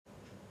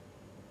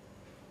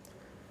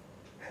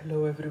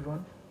Hello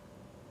everyone,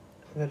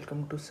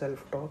 welcome to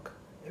Self Talk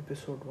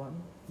episode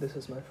 1. This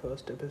is my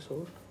first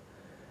episode.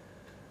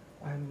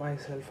 I'm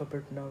myself a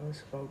bit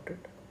nervous about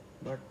it,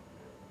 but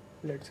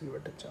let's give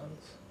it a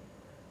chance.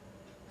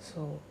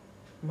 So,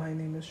 my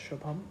name is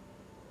Shubham,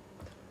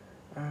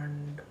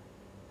 and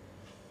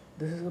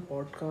this is a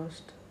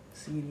podcast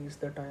series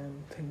that I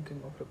am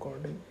thinking of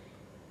recording.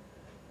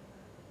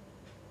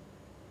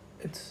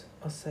 It's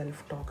a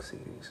self talk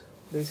series.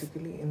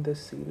 Basically, in this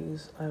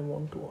series, I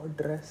want to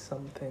address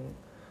some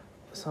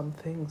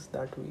things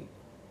that we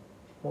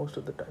most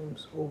of the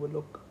times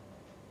overlook,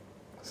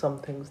 some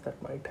things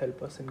that might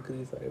help us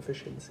increase our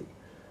efficiency,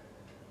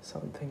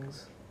 some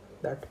things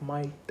that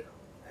might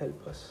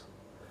help us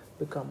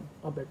become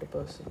a better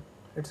person.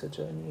 It's a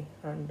journey,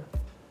 and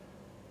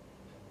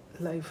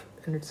life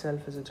in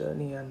itself is a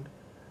journey, and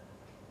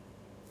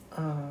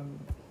um,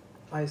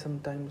 I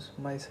sometimes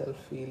myself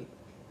feel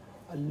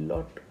a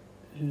lot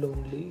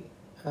lonely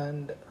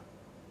and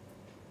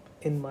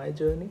in my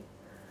journey,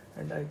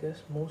 and I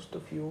guess most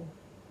of you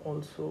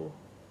also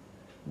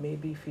may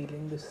be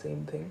feeling the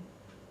same thing.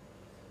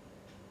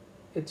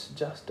 It's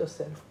just a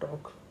self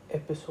talk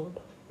episode,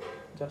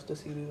 just a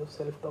series of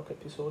self talk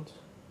episodes.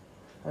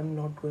 I'm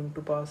not going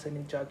to pass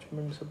any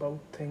judgments about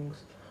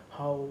things,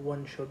 how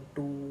one should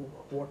do,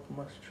 what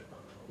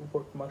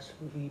must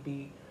we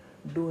be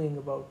doing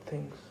about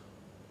things.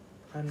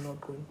 I'm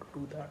not going to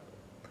do that.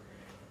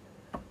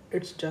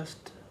 It's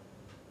just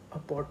a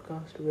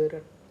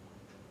podcast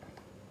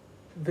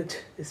which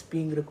is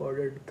being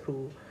recorded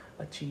through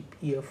a cheap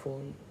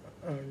earphone,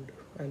 and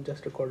I'm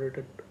just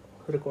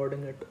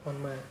recording it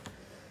on my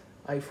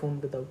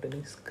iPhone without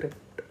any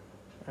script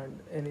and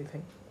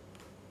anything.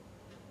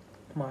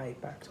 My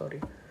iPad,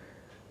 sorry.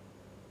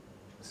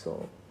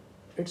 So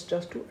it's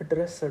just to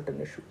address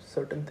certain issues,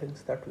 certain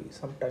things that we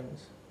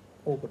sometimes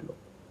overlook.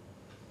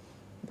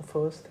 The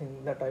first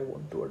thing that I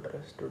want to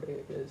address today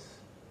is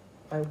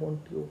I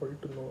want you all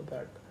to know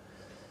that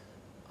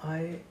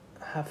I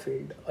have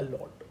failed a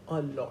lot,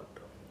 a lot.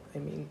 I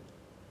mean,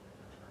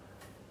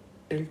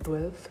 till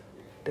 12th,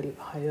 till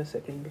higher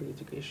secondary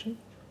education,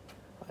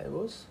 I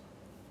was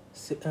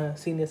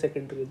senior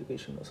secondary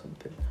education or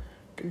something.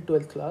 Till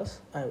 12th class,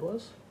 I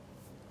was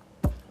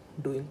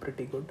doing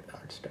pretty good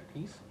at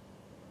studies.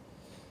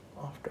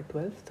 After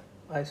 12th,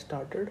 I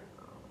started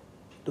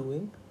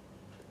doing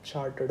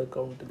chartered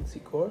accountancy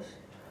course,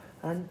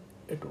 and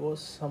it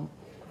was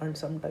and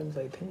sometimes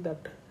I think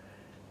that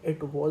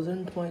it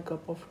wasn't my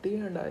cup of tea,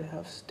 and I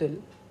have still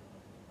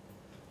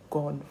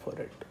gone for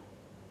it.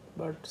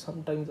 But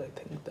sometimes I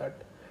think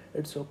that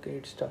it's okay,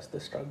 it's just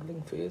the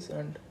struggling phase,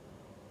 and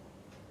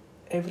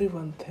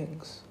everyone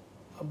thinks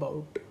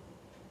about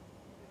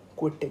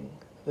quitting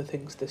the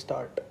things they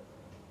start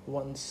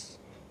once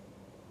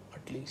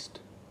at least.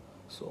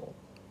 So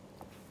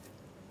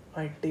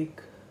I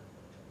take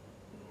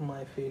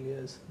my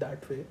failures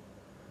that way,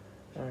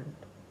 and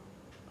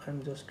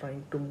I'm just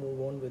trying to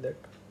move on with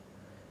it,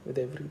 with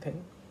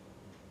everything.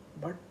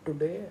 But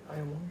today I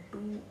want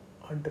to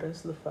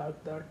address the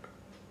fact that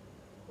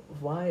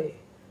why,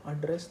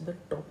 address the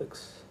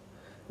topics,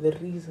 the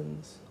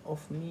reasons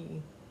of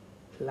me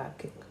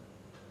lacking,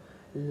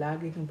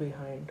 lagging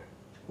behind.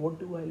 What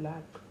do I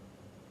lack?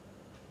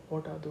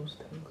 What are those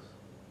things?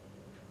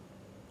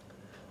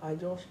 I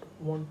just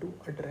want to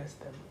address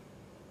them.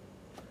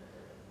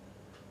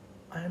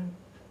 I'm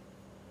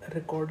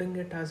recording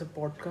it as a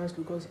podcast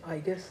because I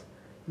guess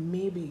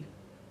maybe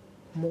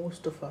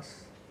most of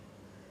us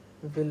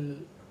will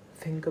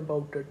think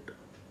about it,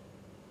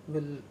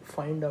 will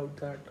find out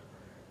that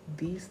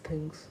these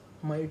things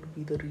might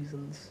be the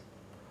reasons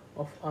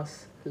of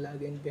us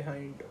lagging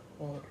behind,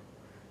 or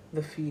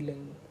the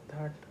feeling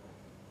that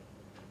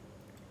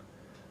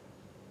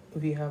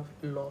we have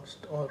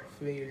lost or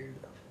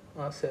failed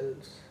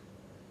ourselves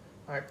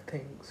at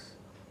things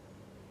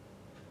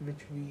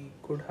which we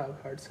could have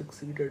had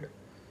succeeded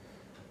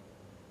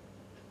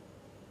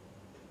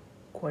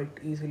quite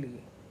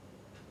easily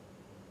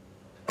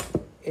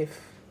if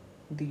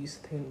these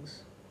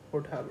things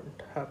would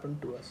haven't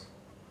happened to us.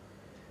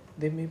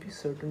 There may be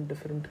certain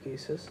different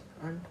cases,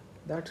 and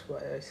that's why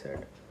I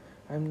said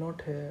I'm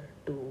not here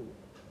to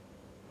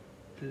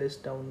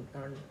list down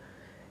and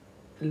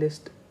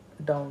list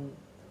down.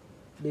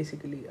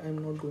 Basically,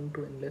 I'm not going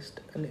to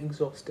enlist an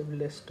exhaustive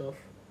list of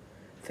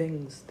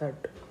things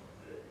that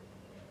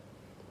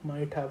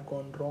might have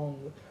gone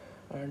wrong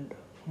and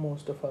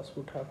most of us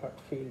would have had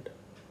failed.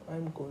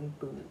 I'm going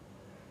to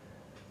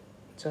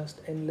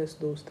just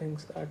enlist those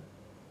things that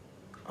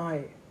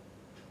I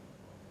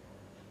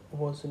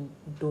wasn't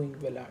doing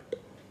well at.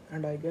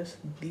 And I guess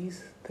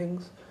these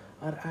things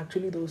are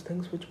actually those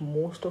things which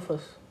most of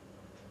us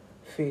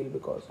fail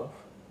because of.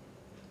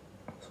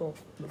 So,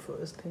 the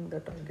first thing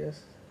that I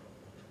guess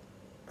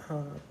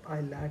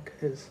I lack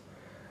is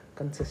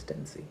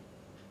consistency.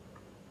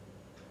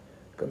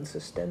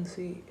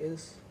 Consistency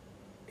is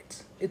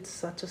it's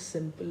such a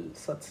simple,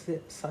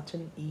 such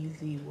an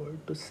easy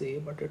word to say,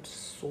 but it's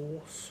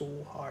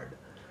so hard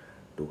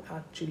to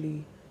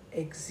actually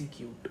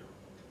execute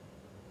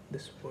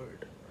this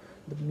word.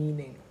 the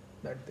meaning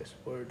that this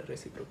word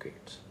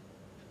reciprocates.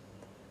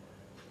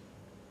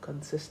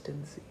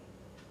 Consistency.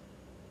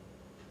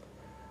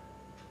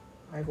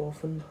 I've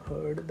often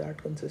heard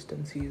that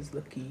consistency is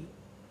the key,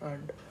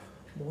 and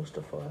most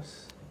of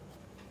us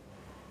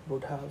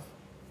would have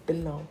till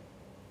now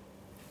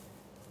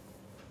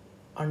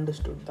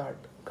understood that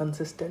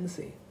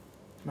consistency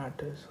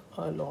matters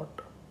a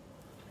lot.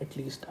 At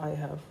least I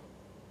have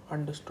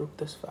understood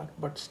this fact,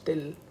 but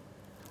still,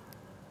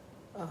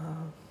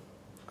 uh,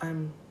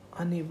 I'm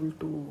unable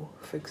to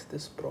fix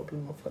this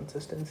problem of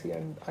consistency,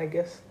 and I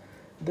guess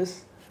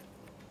this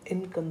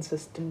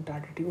inconsistent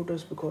attitude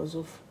is because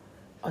of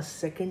a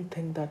second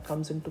thing that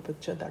comes into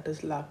picture, that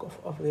is lack of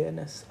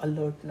awareness,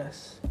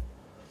 alertness.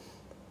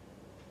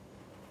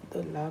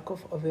 The lack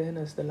of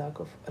awareness, the lack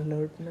of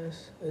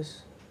alertness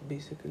is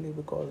basically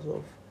because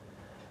of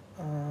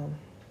um,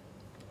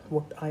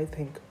 what I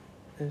think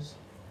is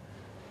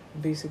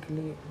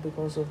basically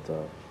because of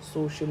the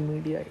social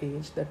media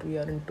age that we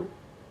are into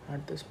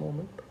at this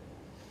moment.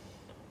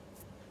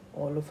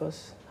 All of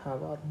us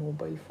have our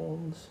mobile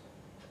phones,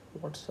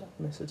 WhatsApp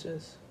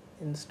messages,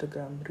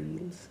 Instagram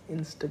reels,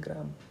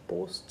 Instagram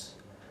posts,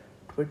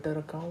 Twitter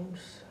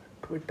accounts,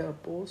 Twitter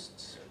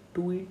posts,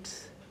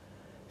 tweets,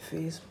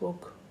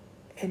 Facebook,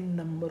 n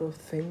number of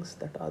things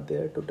that are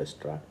there to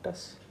distract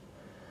us,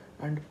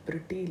 and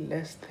pretty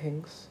less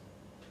things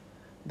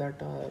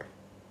that are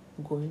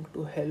going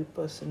to help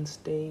us in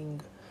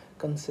staying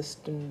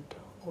consistent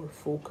or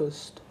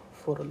focused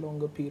for a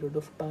longer period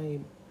of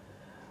time.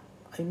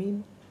 I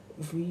mean,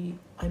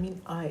 I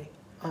mean, I,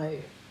 I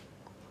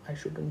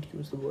shouldn't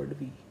use the word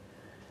we.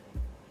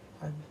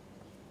 I'm,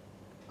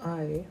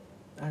 I,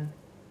 and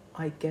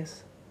I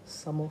guess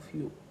some of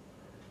you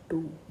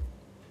too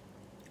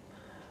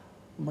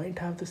might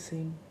have the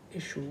same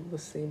issue, the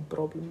same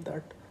problem,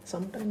 that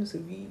sometimes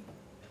we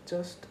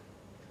just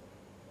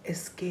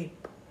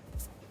escape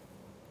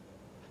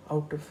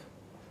out of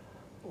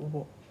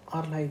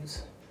our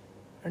lives,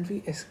 and we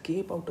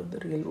escape out of the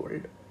real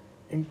world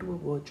into a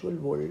virtual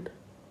world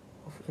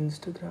of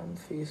Instagram,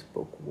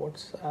 Facebook,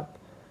 WhatsApp,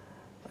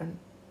 and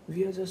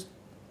we are just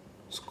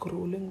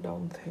scrolling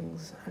down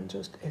things and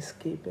just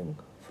escaping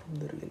from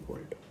the real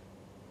world.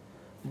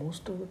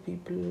 Most of the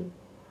people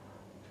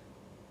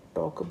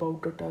talk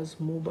about it as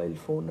mobile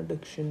phone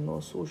addiction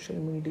or social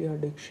media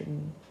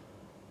addiction,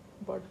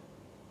 but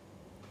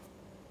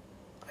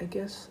I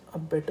guess a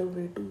better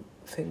way to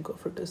think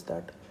of it is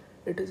that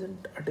it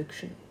isn't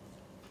addiction,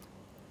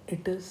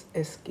 it is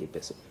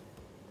escapism.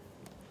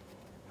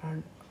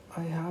 And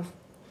I have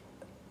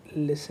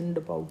listened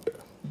about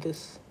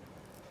this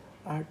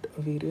at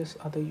various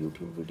other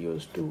YouTube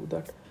videos too,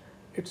 that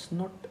it's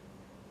not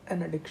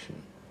an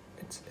addiction,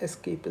 it's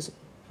escapism.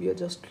 We are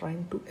just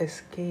trying to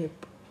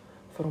escape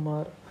from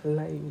our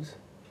lives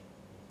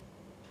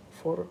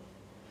for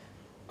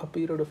a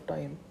period of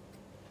time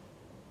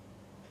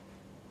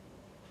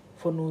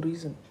for no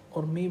reason,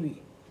 or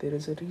maybe there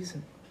is a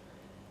reason.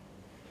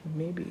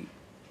 Maybe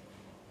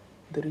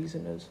the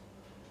reason is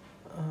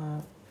uh,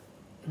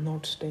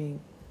 not staying,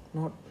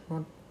 not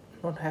not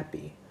not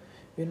happy.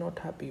 We're not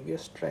happy, we're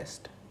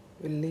stressed,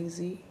 we're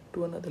lazy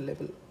to another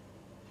level,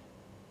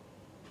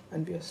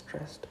 and we are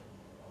stressed.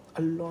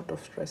 A lot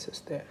of stress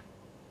is there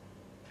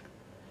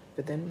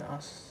within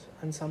us,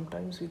 and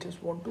sometimes we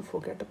just want to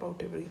forget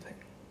about everything.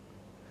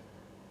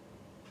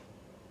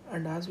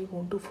 And as we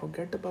want to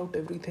forget about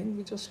everything,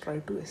 we just try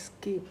to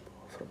escape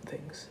from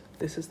things.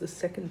 This is the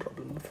second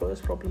problem. The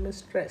first problem is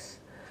stress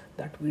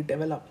that we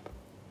develop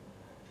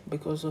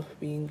because of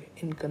being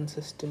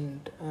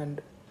inconsistent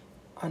and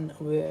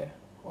unaware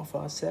of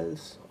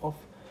ourselves.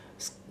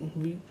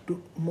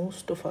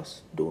 Most of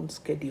us don't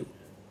schedule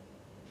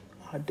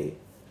our day.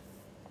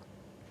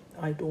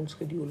 I don't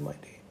schedule my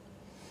day,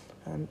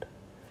 and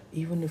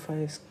even if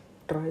I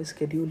try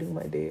scheduling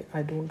my day,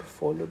 I don't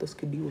follow the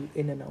schedule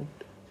in and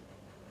out,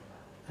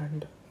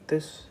 and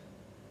this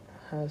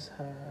has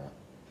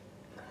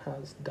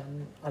has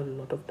done a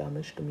lot of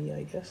damage to me,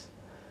 I guess.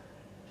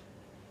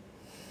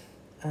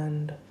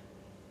 And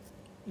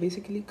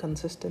basically,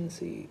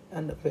 consistency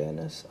and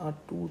awareness are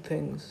two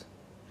things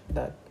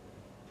that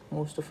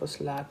most of us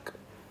lack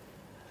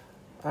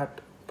at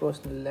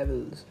personal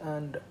levels,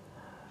 and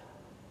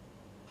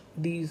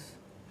these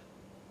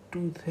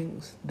two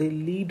things, they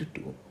lead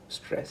to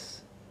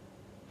stress,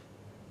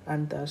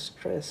 and that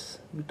stress,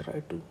 we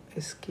try to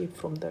escape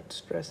from that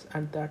stress,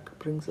 and that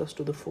brings us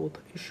to the fourth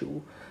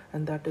issue,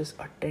 and that is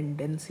a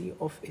tendency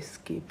of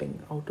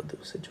escaping out of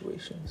those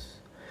situations.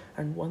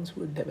 And once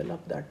we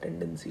develop that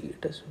tendency,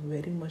 it is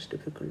very much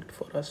difficult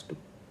for us to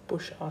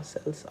push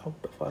ourselves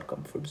out of our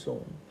comfort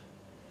zone.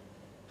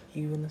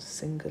 Even a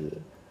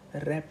single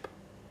rep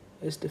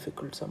is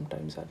difficult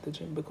sometimes at the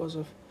gym because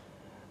of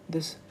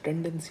this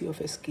tendency of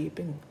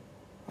escaping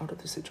out of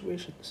the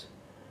situations.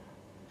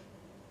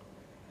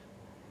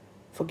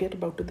 Forget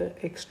about the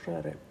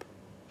extra rep.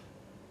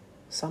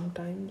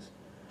 Sometimes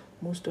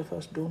most of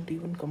us don't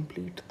even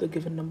complete the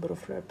given number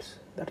of reps.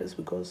 That is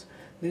because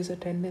there's a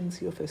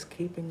tendency of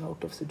escaping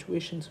out of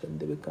situations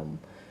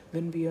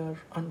when we are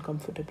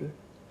uncomfortable.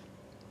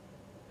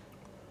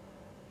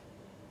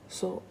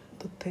 So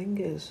the thing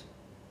is,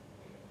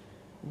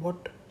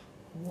 what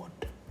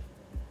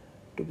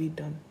to be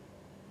done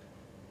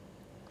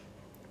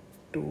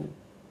to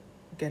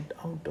get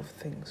out of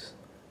things?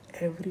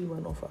 Every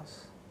one of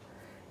us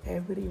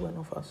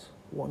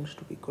wants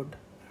to be good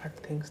at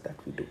things that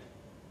we do.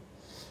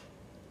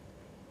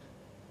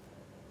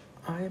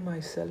 I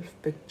myself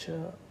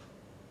picture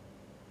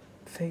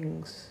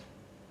things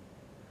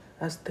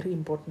as three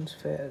important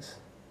spheres.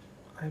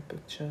 I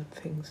picture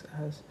things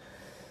as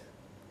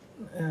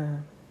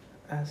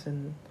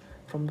in,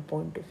 from the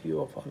point of view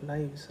of our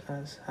lives,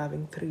 as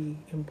having three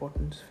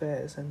important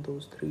spheres, and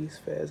those three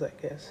spheres, I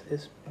guess,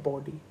 is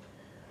body,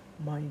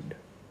 mind,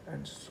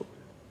 and soul.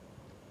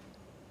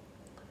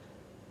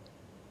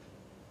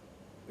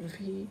 If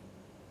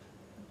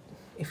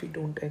we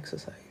don't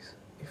exercise,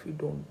 if we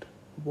don't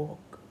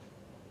walk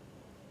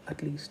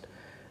at least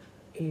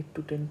 8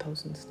 to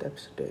 10,000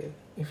 steps a day,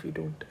 if we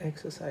don't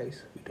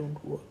exercise, we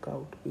don't work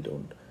out, we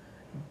don't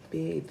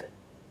bathe,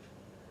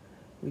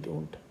 we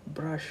don't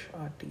brush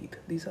our teeth.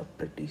 These are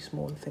pretty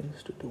small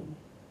things to do,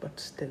 but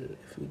still,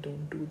 if we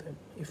don't do them,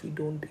 if we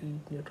don't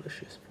eat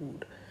nutritious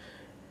food,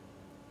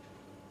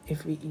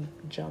 if we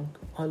eat junk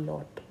a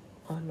lot,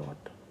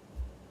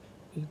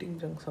 eating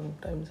junk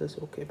sometimes is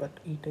okay, but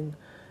eating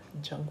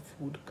junk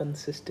food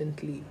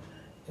consistently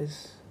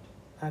is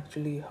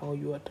actually how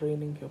you are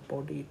training your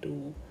body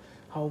to,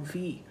 how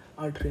we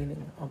are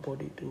training our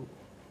body to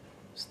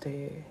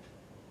stay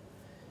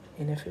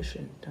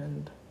inefficient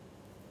and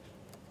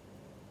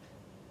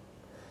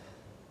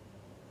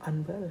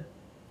unwell,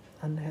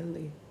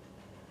 unhealthy.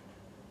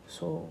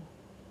 So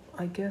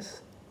I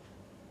guess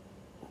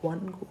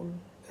one goal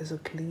is a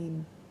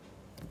clean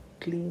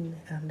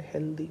and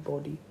healthy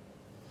body.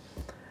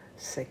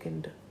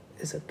 Second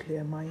is a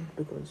clear mind,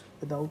 because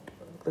without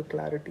the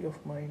clarity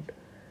of mind,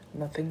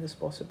 nothing is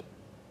possible.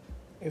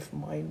 If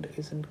mind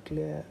isn't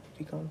clear,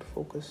 we can't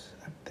focus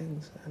at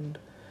things, and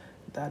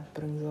that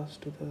brings us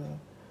to the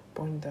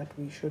point that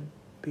we should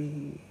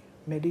be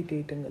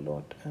meditating a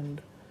lot,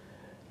 and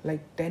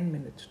like 10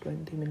 minutes,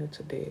 20 minutes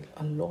a day.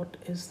 A lot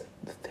is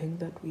the thing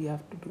that we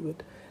have to do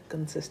it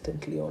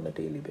consistently on a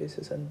daily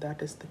basis, and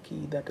that is the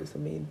key, that is the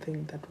main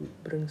thing that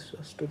brings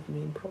us to the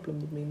main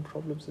problem. The main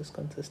problem is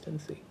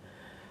consistency.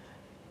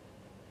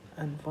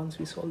 And once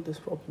we solve this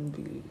problem,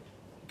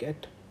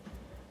 it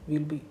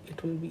will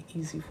be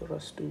easy for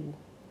us to,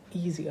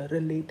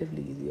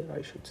 relatively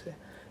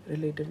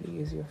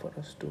easier for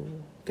us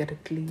to get a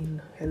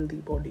clean, healthy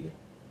body,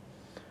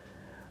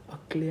 a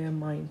clear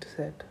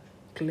mindset,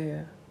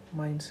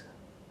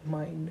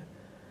 mind,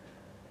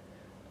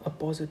 a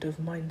positive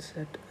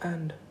mindset.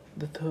 And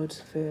the third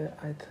sphere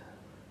I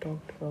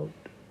talked about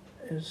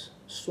is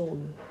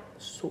soul.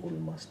 Soul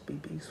must be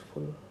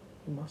peaceful,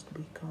 you must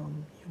be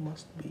calm, you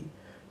must be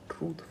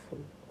truthful,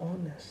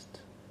 honesty,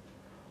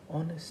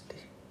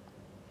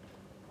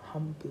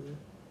 humble.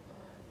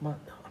 A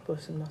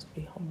person must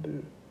be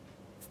humble,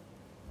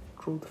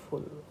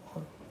 truthful,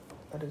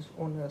 that is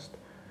honest,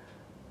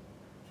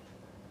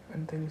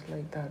 and things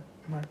like that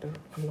matter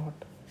a lot.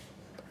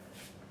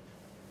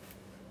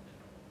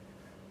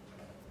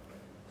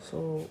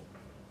 So,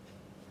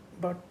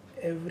 but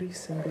every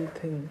single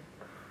thing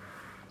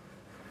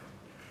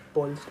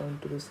boils down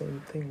to the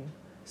same thing,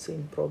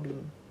 same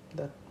problem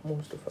that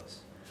most of us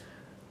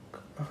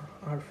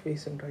are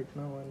facing right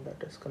now, and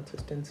that is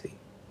consistency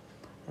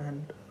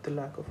and the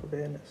lack of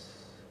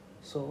awareness.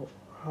 So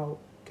how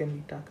can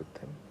we tackle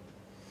them?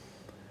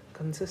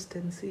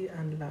 Consistency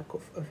and lack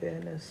of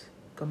awareness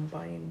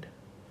combined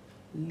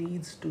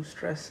leads to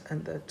stress,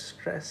 and that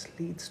stress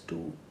leads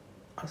to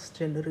us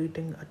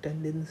generating a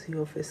tendency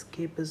of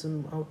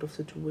escapism out of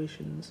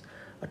situations,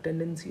 a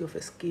tendency of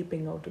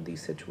escaping out of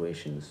these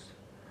situations,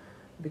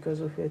 because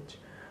of which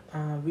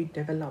we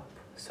develop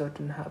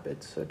certain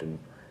habits, certain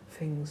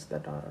things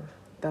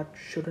that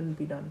shouldn't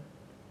be done,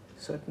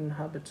 certain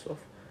habits of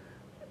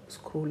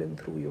scrolling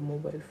through your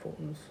mobile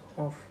phones,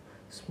 of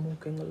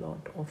smoking a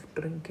lot, of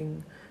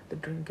drinking, the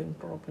drinking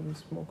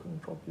problems, smoking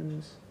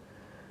problems.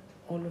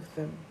 All of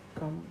them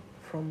come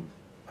from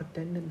a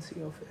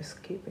tendency of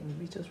escaping.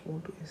 We just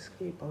want to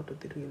escape out of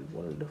the real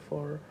world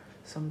for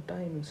some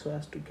time so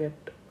as to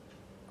get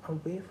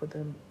away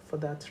for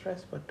that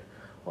stress, but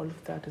all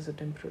of that is a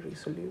temporary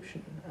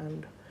solution,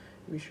 and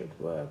we should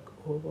work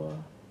over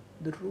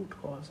the root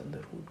cause, and the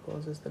root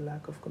cause is the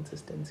lack of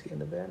consistency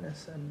and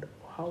awareness. And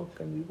how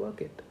can we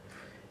work it?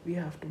 We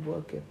have to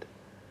work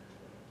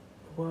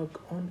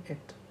on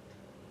it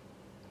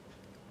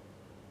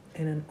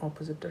in an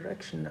opposite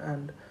direction,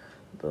 and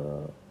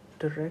the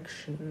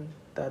direction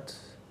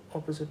that's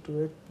opposite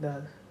to it,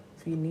 that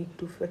we need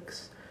to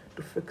fix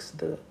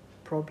the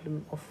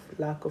problem of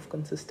lack of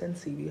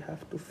consistency. We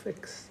have to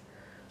fix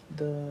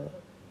the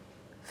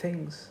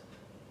things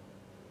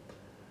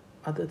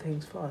other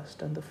things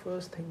first. And the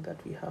first thing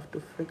that we have to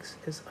fix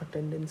is a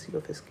tendency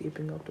of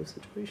escaping out of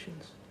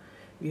situations.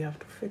 We have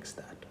to fix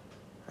that.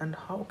 And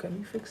how can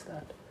we fix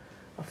that?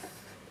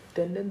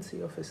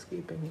 Tendency of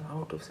escaping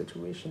out of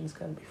situations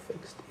can be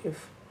fixed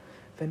if,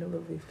 whenever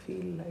we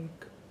feel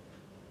like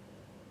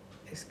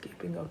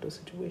escaping out of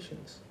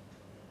situations,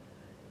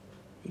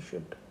 we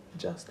should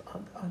just,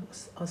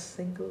 a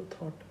single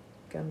thought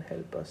can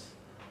help us,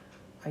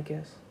 I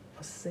guess.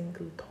 A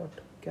single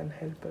thought can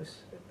help us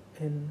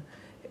in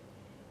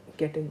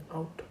getting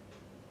out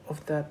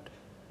of that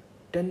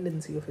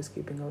tendency of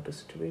escaping out of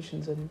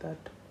situations, and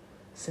that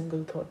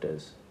single thought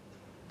is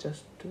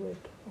just do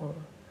it, or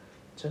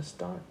just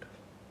start,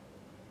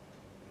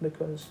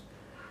 because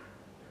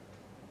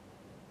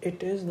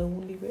it is the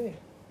only way.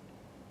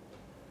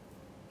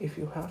 If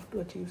you have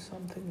to achieve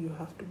something, you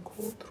have to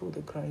go through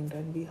the grind,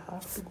 and we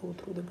have to go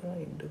through the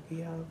grind. We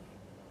have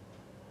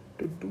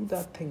to do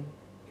that thing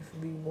if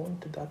we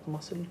want that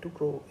muscle to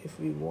grow, if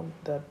we want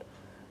that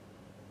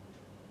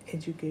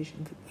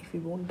education, if we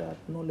want that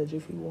knowledge,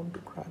 if we want to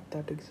crack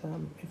that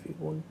exam, if we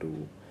want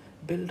to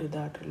build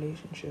that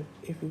relationship,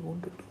 if we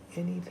want to do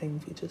anything,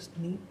 we just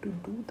need to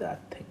do that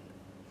thing.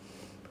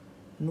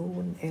 No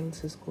one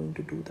else is going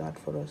to do that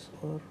for us,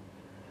 or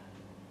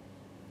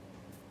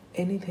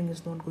anything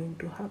is not going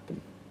to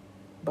happen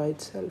by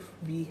itself.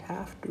 We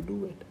have to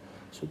do it.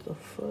 So the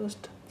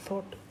first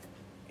thought,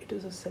 it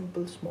is a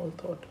simple small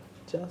thought.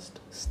 Just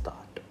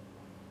start.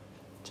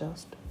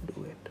 Just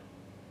do it.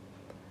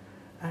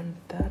 And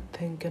that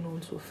thing can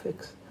also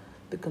fix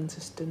the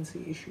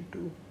consistency issue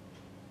too.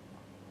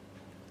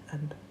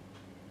 And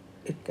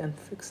it can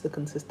fix the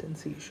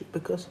consistency issue,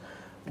 because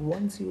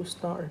once you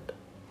start,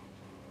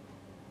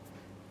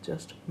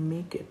 just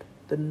make it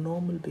the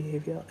normal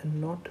behavior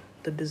and not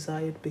the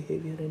desired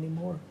behavior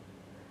anymore,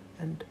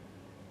 and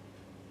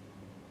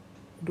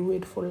do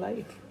it for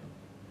life.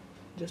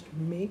 Just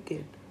make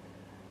it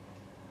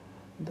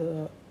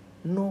the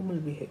normal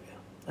behavior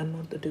and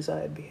not the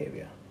desired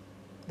behavior.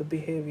 The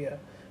behavior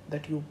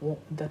that you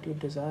want, that you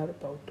desire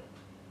about,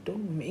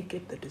 don't make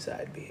it the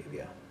desired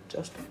behavior.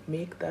 Just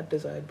make that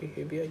desired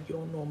behavior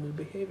your normal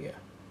behavior,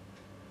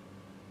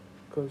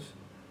 because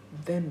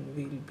then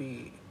we'll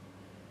be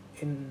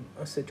in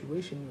a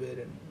situation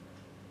wherein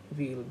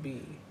we'll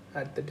be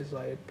at the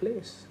desired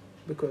place,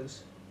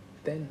 because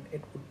then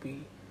it would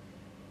be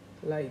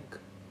like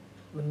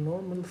the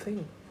normal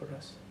thing for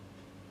us.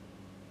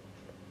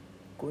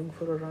 Going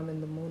for a run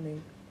in the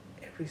morning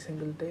every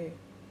single day,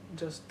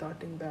 just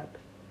starting that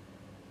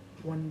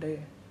one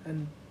day,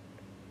 and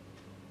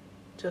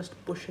just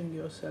pushing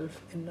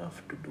yourself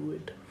enough to do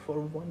it for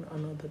one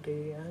another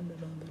day and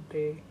another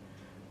day,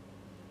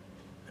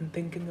 and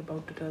thinking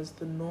about it as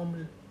the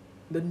normal,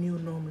 the new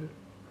normal,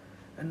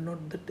 and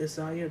not the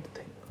desired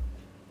thing.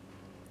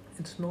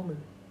 It's normal.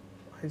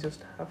 I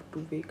just have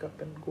to wake up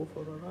and go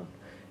for a run.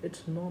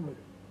 It's normal.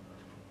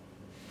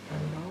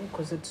 And now,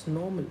 because it's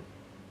normal,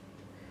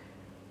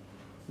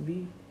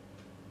 we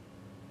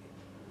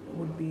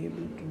would be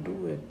able to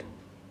do it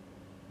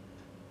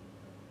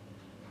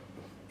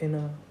in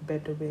a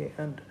better way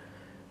and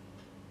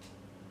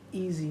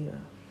easier,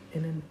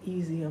 in an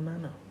easier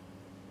manner.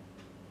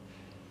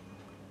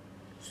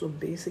 So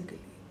basically,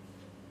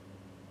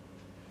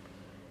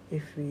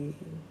 if we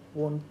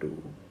want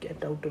to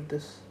get out of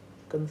this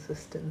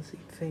consistency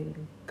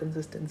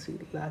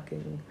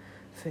lacking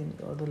thing,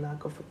 or the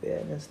lack of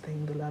awareness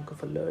thing, the lack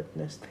of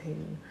alertness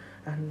thing,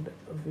 and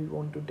we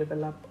want to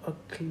develop a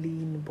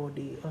clean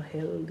body, a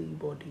healthy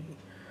body,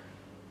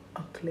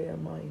 a clear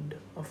mind,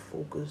 a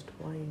focused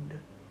mind,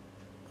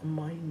 a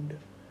mind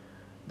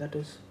that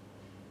is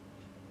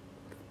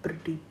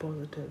pretty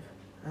positive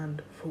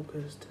and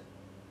focused,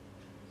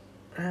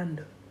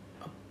 and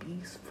a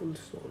peaceful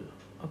soul,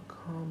 a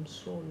calm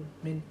soul.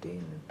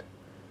 Maintain it.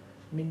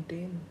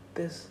 Maintain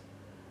these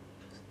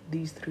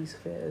three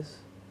spheres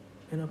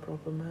in a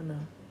proper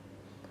manner.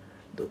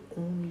 The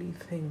only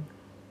thing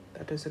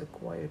that is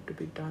required to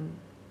be done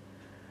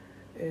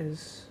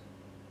is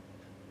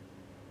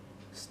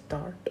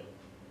start.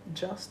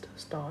 Just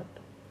start.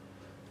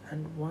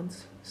 And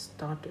once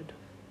started,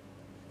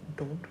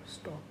 don't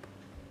stop.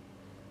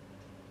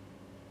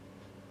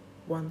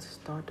 Once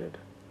started,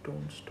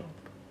 don't stop.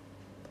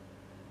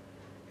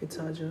 It's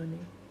our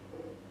journey,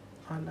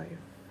 our life,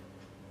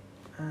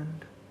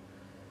 and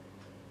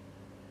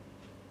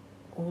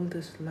all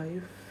this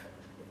life,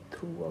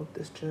 throughout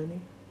this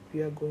journey, we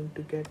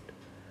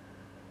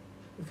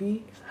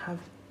have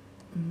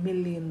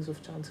millions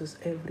of chances.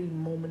 Every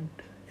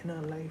moment in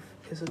our life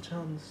is a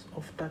chance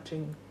of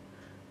touching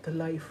the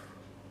life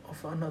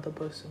of another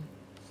person,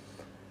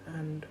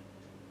 and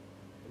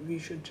we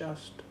should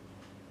just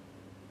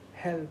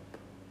help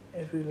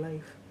every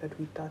life that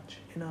we touch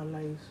in our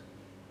lives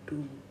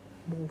to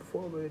move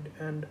forward,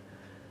 and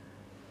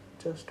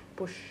just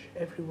push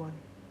everyone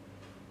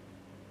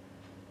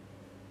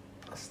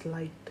a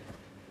slight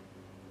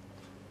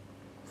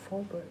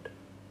forward.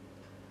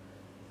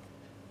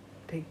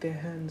 Take their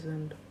hands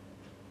and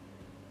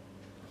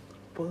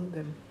pull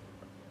them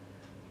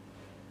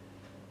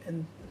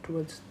and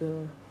towards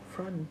the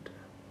front,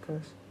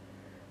 because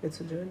it's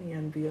a journey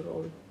and we are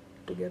all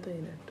together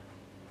in it.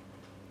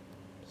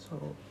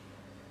 So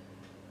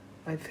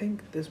I think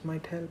to this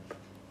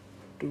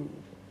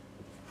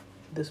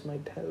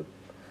might help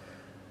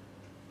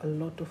a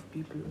lot of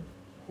people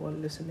who are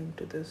listening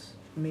to this,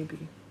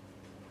 maybe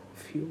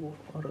few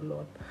or a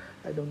lot.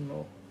 I don't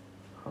know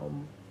how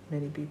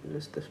many people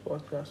is this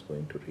podcast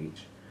going to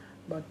reach,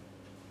 but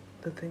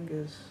the thing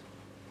is,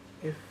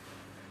 if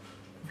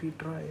we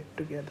try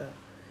together,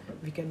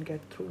 we can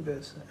get through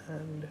this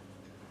and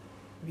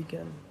we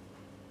can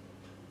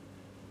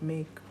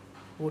make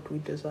what we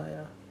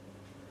desire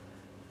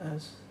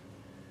as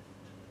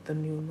the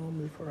new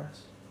normal for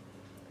us.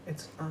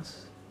 It's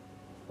us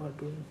who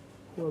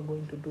are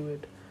going to do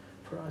it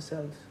for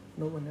ourselves.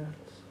 No one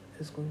else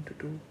is going to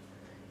do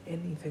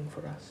anything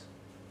for us.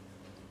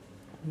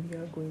 We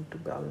are going to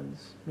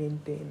balance,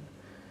 maintain,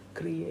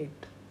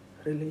 create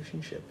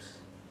relationships,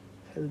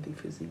 healthy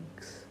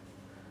physiques,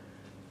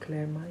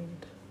 clear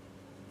mind,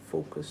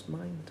 focused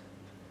mind,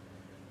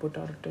 put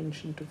our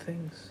attention to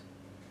things.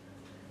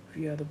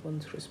 We are the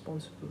ones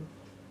responsible.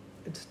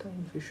 It's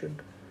time we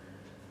should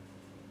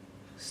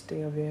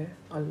stay aware,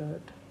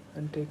 alert,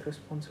 and take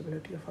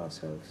responsibility of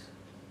ourselves.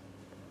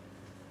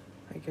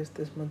 I guess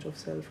this much of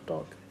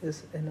self-talk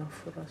is enough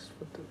for us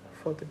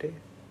for the day.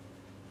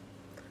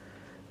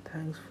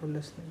 Thanks for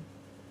listening.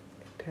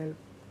 It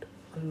helped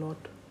a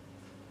lot.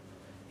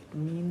 It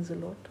means a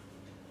lot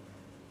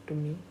to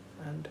me,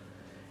 and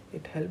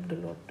it helped a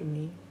lot to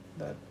me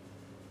that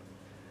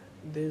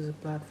there is a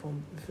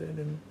platform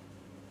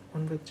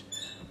on which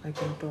I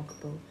can talk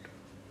about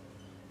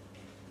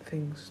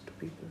things to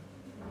people.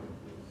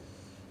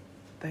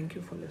 Thank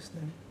you for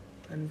listening,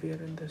 and we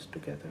are in this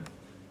together.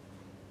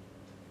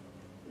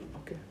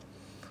 Okay,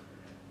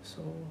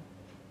 so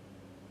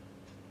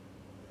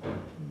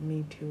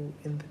meet you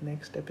in the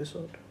next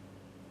episode.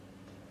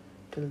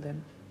 Till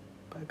then,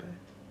 bye bye.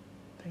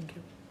 Thank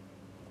you.